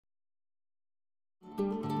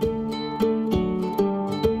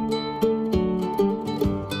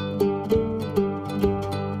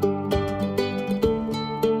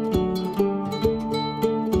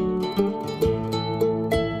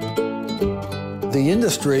The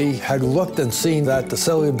industry had looked and seen that the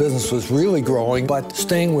cellular business was really growing, but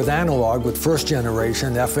staying with analog, with first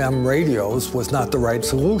generation FM radios, was not the right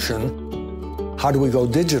solution. How do we go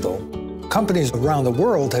digital? Companies around the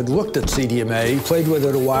world had looked at CDMA, played with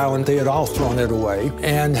it a while, and they had all thrown it away,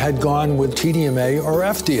 and had gone with TDMA or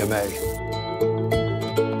FDMA.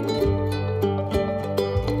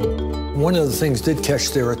 One of the things did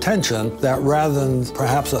catch their attention, that rather than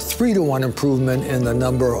perhaps a 3-to-1 improvement in the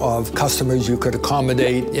number of customers you could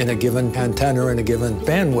accommodate in a given antenna and a given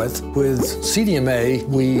bandwidth, with CDMA,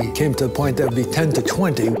 we came to the point that it would be 10 to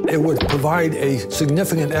 20. It would provide a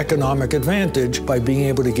significant economic advantage by being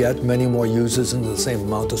able to get many more users into the same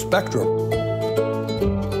amount of spectrum.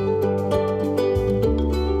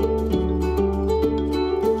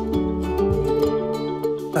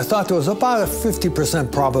 I thought there was about a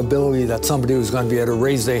 50% probability that somebody was going to be able to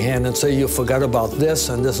raise their hand and say, you forgot about this,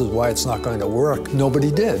 and this is why it's not going to work.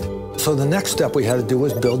 Nobody did. So the next step we had to do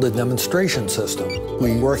was build a demonstration system.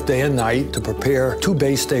 We worked day and night to prepare 2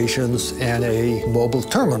 base stations and a mobile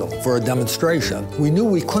terminal for a demonstration. We knew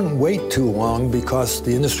we couldn't wait too long because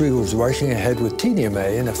the industry was rushing ahead with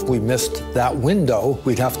TDMA, and if we missed that window,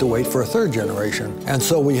 we'd have to wait for a 3rd generation. And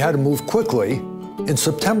so we had to move quickly. In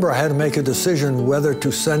September, I had to make a decision whether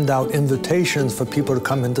to send out invitations for people to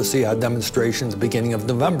come in to see our demonstration at the beginning of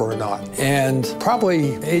November or not. And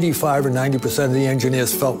probably 85 or 90% of the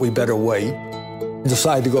engineers felt we better wait, and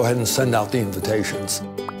decided to go ahead and send out the invitations.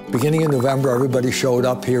 Beginning in November, everybody showed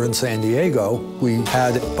up here in San Diego. We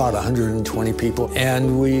had about 120 people,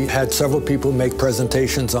 and we had several people make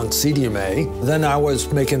presentations on CDMA. Then I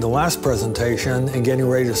was making the last presentation and getting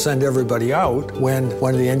ready to send everybody out when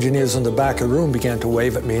one of the engineers in the back of the room began to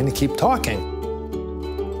wave at me and keep talking.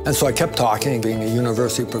 And so I kept talking. Being a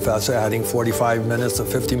university professor, adding 45 minutes or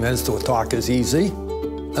 50 minutes to a talk is easy.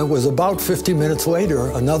 It was about 50 minutes later,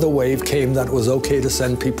 another wave came that it was okay to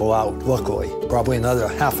send people out, luckily. Probably another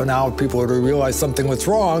half an hour, people would have realized something was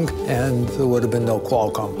wrong, and there would have been no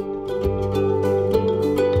Qualcomm.